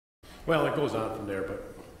Well, it goes on from there, but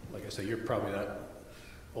like I say, you're probably not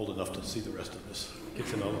old enough to see the rest of this. It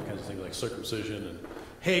gets into all kinds of things like circumcision, and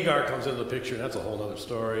Hagar comes into the picture, and that's a whole other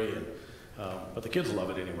story. And, but the kids love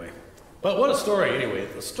it anyway. But what a story anyway.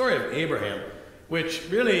 The story of Abraham, which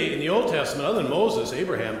really in the Old Testament, other than Moses,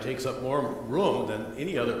 Abraham takes up more room than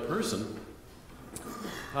any other person.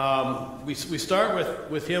 We start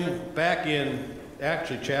with him back in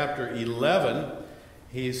actually chapter 11.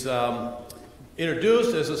 He's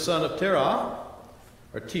introduced as a son of Terah,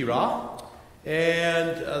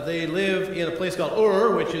 and they live in a place called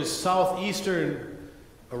Ur, which is southeastern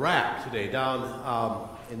Iraq today, down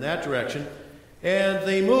in that direction. And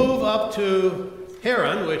they move up to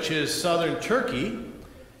Haran, which is southern Turkey,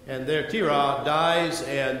 and there Terah dies,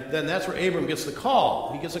 and then that's where Abram gets the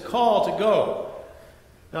call. He gets a call to go.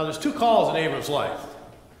 Now, there's two calls in Abram's life.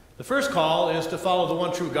 The first call is to follow the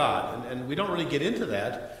one true God, and we don't really get into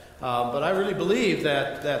that, but I really believe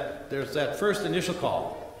that there's that first initial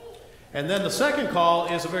call. And then the second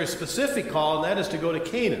call is a very specific call, and that is to go to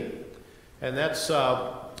Canaan. And that's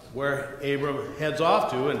where Abram heads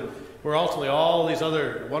off to, and where ultimately all these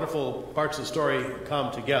other wonderful parts of the story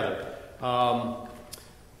come together.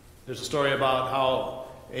 There's a story about how,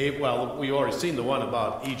 we've already seen the one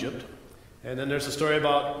about Egypt. And then there's a story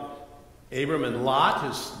about Abram and Lot,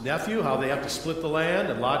 his nephew, how they have to split the land,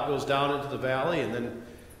 and Lot goes down into the valley, and then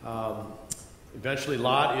eventually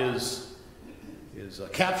Lot is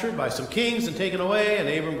captured by some kings and taken away, and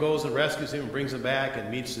Abram goes and rescues him and brings him back and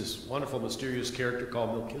meets this wonderful, mysterious character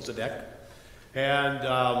called Melchizedek. And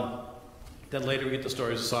then later we get the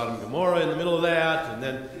stories of Sodom and Gomorrah in the middle of that, and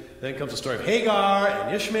then comes the story of Hagar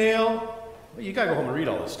and Ishmael. Well, you got to go home and read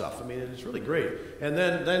all this stuff. I mean, it's really great. And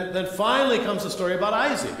then finally comes the story about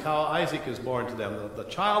Isaac, how Isaac is born to them, the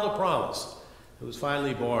child of promise, who was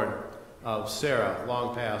finally born of Sarah,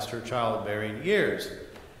 long past her childbearing years.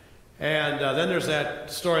 And then there's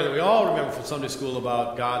that story that we all remember from Sunday school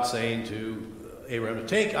about God saying to Abraham to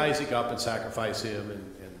take Isaac up and sacrifice him,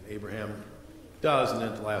 and Abraham does, and then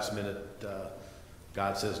at the last minute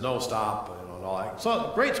God says, no, stop, and all that.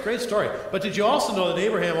 So great story. But did you also know that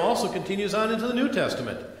Abraham also continues on into the New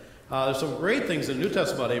Testament? There's some great things in the New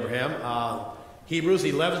Testament about Abraham. Hebrews,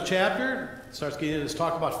 the 11th chapter, starts getting into this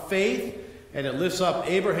talk about faith, and it lifts up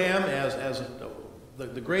Abraham as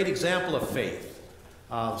the great example of faith.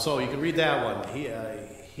 So you can read that one.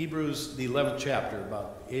 Hebrews, the 11th chapter,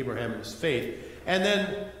 about Abraham and his faith. And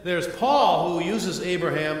then there's Paul, who uses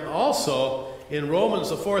Abraham also. In Romans,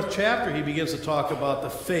 the 4th chapter, he begins to talk about the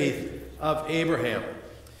faith of Abraham,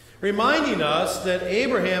 reminding us that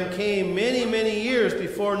Abraham came many, many years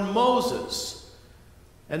before Moses.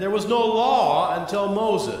 And there was no law until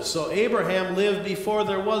Moses. So Abraham lived before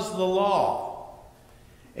there was the law.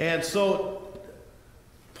 And so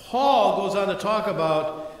Paul goes on to talk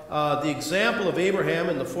about the example of Abraham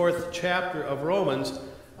in the 4th chapter of Romans,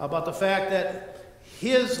 about the fact that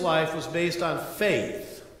his life was based on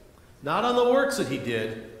faith. Not on the works that he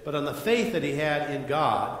did, but on the faith that he had in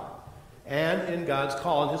God and in God's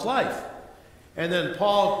call in his life. And then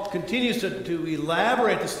Paul continues to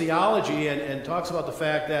elaborate this theology and talks about the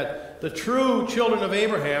fact that the true children of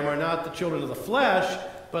Abraham are not the children of the flesh,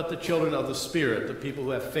 but the children of the Spirit, the people who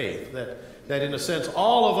have faith. That in a sense,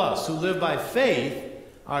 all of us who live by faith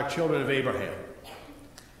are children of Abraham.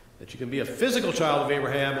 That you can be a physical child of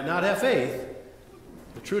Abraham and not have faith.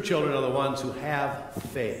 The true children are the ones who have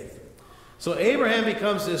faith. So Abraham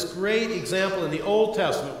becomes this great example in the Old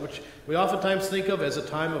Testament, which we oftentimes think of as a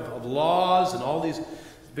time of laws and all these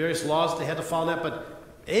various laws they had to follow that. But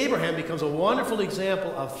Abraham becomes a wonderful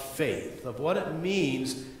example of faith, of what it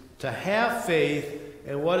means to have faith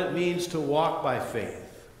and what it means to walk by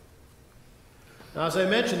faith. Now, as I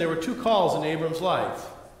mentioned, there were two calls in Abram's life.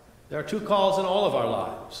 There are two calls in all of our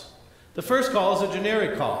lives. The first call is a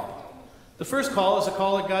generic call. The first call is a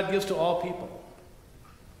call that God gives to all people.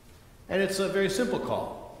 And it's a very simple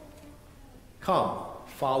call. Come,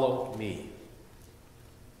 follow me.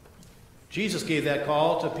 Jesus gave that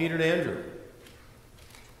call to Peter and Andrew.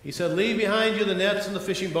 He said, leave behind you the nets and the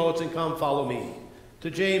fishing boats and come follow me.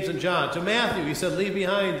 To James and John. To Matthew, he said, leave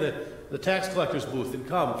behind the tax collector's booth and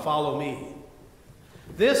come follow me.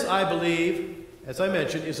 This, I believe, as I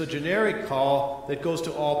mentioned, is a generic call that goes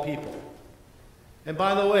to all people. And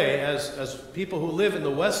by the way, as people who live in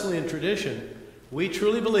the Wesleyan tradition, we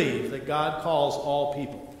truly believe that God calls all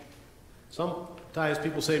people. Sometimes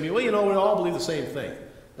people say to me, well, you know, we all believe the same thing.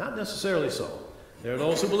 Not necessarily so. There are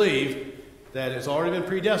those who believe that it's already been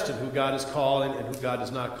predestined who God is calling and who God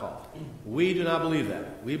does not call. We do not believe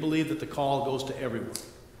that. We believe that the call goes to everyone.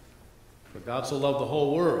 For God so loved the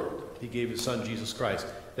whole world, he gave his Son, Jesus Christ,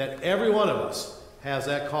 that every one of us has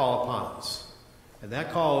that call upon us. And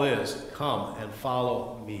that call is, come and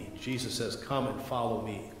follow me. Jesus says, come and follow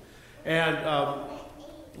me. And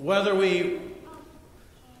whether we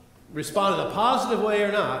respond in a positive way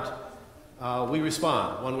or not, we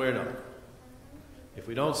respond one way or another. If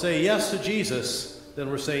we don't say yes to Jesus, then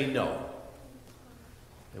we're saying no.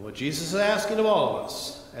 And what Jesus is asking of all of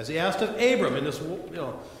us, as he asked of Abram in this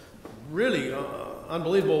really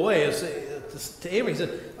unbelievable way, is to Abram, he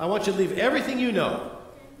said, I want you to leave everything you know.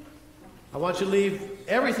 I want you to leave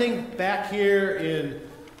everything back here in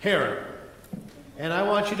Haran. And I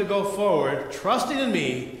want you to go forward, trusting in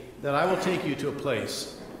me that I will take you to a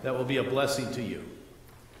place that will be a blessing to you.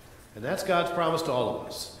 And that's God's promise to all of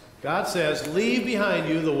us. God says, leave behind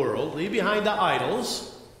you the world, leave behind the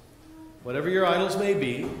idols, whatever your idols may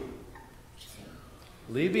be.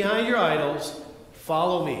 Leave behind your idols,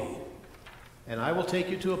 follow me, and I will take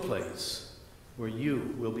you to a place where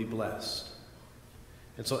you will be blessed.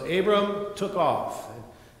 And so Abram took off,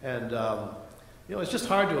 and it's just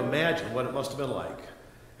hard to imagine what it must have been like.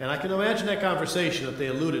 And I can imagine that conversation that they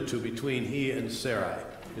alluded to between he and Sarai,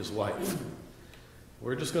 his wife.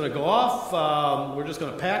 We're just going to go off, we're just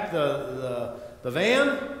going to pack the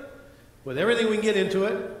van with everything we can get into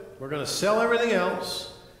it. We're going to sell everything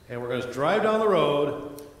else, and we're going to drive down the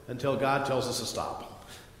road until God tells us to stop.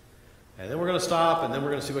 And then we're going to stop, and then we're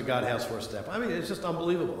going to see what God has for us to step. I mean, it's just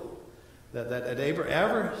unbelievable that Abram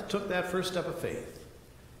ever took that first step of faith,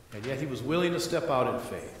 and yet he was willing to step out in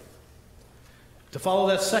faith to follow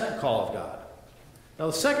that second call of God. Now,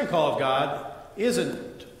 the second call of God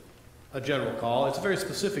isn't a general call. It's a very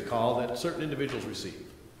specific call that certain individuals receive.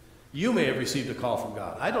 You may have received a call from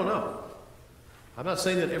God. I don't know. I'm not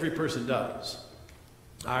saying that every person does.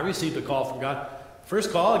 I received a call from God.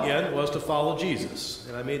 First call, again, was to follow Jesus.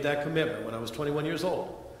 And I made that commitment when I was 21 years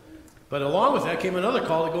old. But along with that came another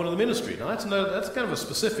call to go into the ministry. Now, that's kind of a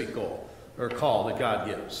specific goal or call that God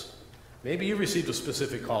gives. Maybe you received a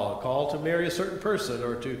specific call, a call to marry a certain person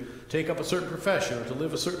or to take up a certain profession or to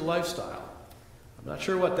live a certain lifestyle. I'm not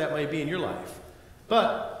sure what that might be in your life.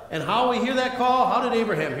 And how we hear that call, how did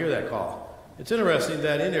Abraham hear that call? It's interesting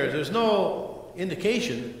that in there's no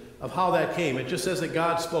indication of how that came. It just says that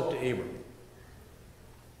God spoke to Abram.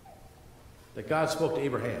 That God spoke to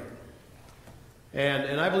Abraham.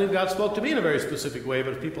 And I believe God spoke to me in a very specific way,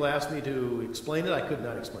 but if people asked me to explain it, I could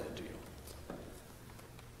not explain it to you.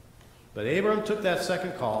 But Abram took that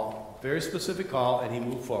second call, very specific call, and he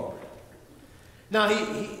moved forward. Now,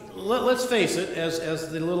 let's face it, as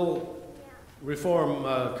the little Reform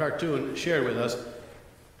cartoon shared with us,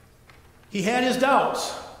 he had his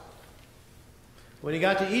doubts. When he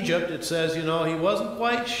got to Egypt, it says, he wasn't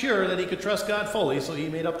quite sure that he could trust God fully, so he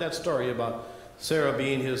made up that story about Sarah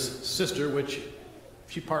being his sister, which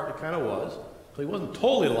she partly kind of was. So he wasn't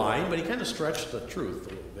totally lying, but he kind of stretched the truth a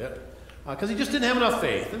little bit, because he just didn't have enough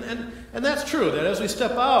faith. And that's true, that as we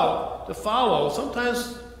step out to follow,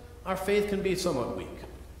 sometimes our faith can be somewhat weak.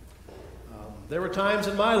 There were times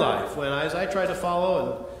in my life when, as I tried to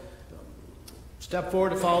follow and step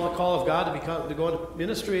forward to follow the call of God to go into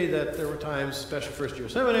ministry, that there were times, especially first year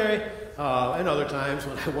seminary, and other times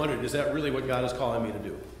when I wondered, is that really what God is calling me to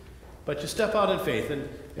do? But you step out in faith,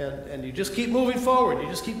 and you just keep moving forward. You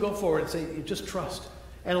just keep going forward and say, you just trust.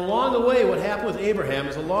 And along the way, what happened with Abraham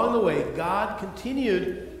is along the way, God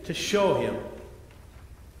continued to show him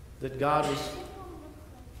that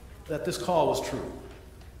that this call was true,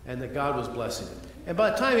 and that God was blessing him. And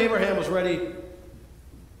by the time Abraham was ready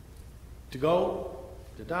to go,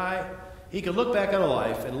 to die, he could look back on a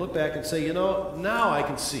life and look back and say, now I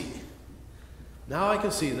can see. Now I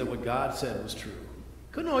can see that what God said was true.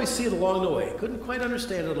 Couldn't always see it along the way. Couldn't quite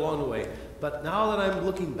understand it along the way. But now that I'm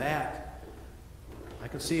looking back, I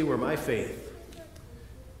can see where my faith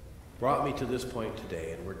brought me to this point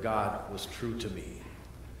today and where God was true to me.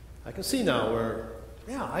 I can see now where,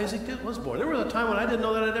 Isaac was born. There was a time when I didn't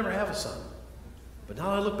know that I'd ever have a son. But now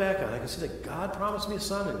I look back on it, I can see that God promised me a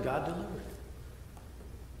son and God delivered.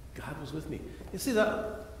 God was with me. You see,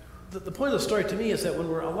 the point of the story to me is that when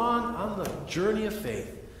we're along on the journey of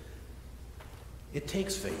faith, it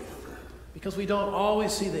takes faith. Because we don't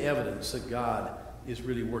always see the evidence that God is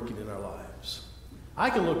really working in our lives. I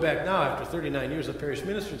can look back now after 39 years of parish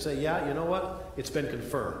ministry and say, you know what? It's been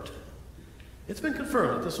confirmed. It's been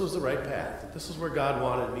confirmed that this was the right path, that this is where God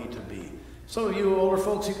wanted me to be. Some of you older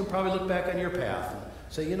folks, you can probably look back on your path and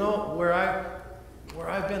say, where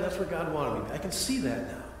I've been, that's where God wanted me. I can see that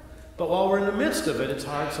now. But while we're in the midst of it, it's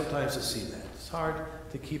hard sometimes to see that. It's hard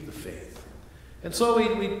to keep the faith. And so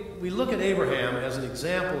we look at Abraham as an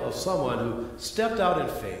example of someone who stepped out in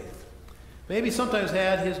faith. Maybe sometimes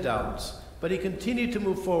had his doubts, but he continued to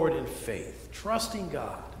move forward in faith, trusting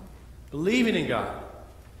God, believing in God,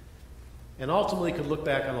 and ultimately could look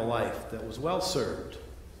back on a life that was well served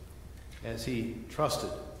as he trusted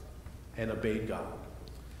and obeyed God.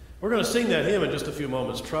 We're going to sing that hymn in just a few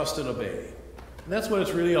moments, Trust and Obey. And that's what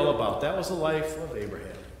it's really all about. That was the life of Abraham.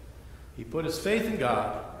 He put his faith in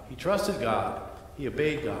God, he trusted God, he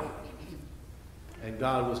obeyed God, and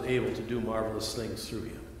God was able to do marvelous things through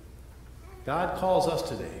him. God calls us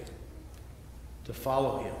today to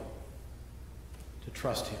follow him, to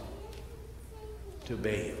trust him, to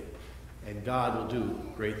obey him, and God will do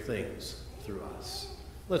great things through us.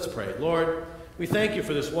 Let's pray. Lord, we thank you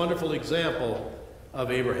for this wonderful example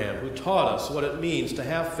of Abraham, who taught us what it means to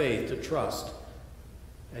have faith, to trust,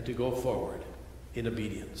 and to go forward in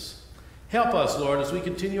obedience. Help us, Lord, as we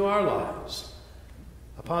continue our lives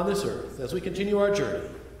upon this earth, as we continue our journey.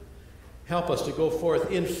 Help us to go forth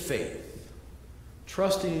in faith,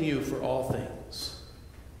 trusting in you for all things,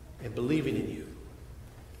 and believing in you.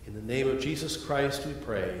 In the name of Jesus Christ we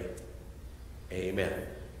pray. Amen.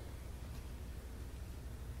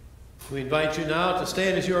 We invite you now to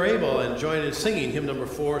stand as you are able and join in singing hymn number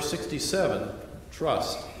 467,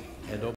 Trust and Obey.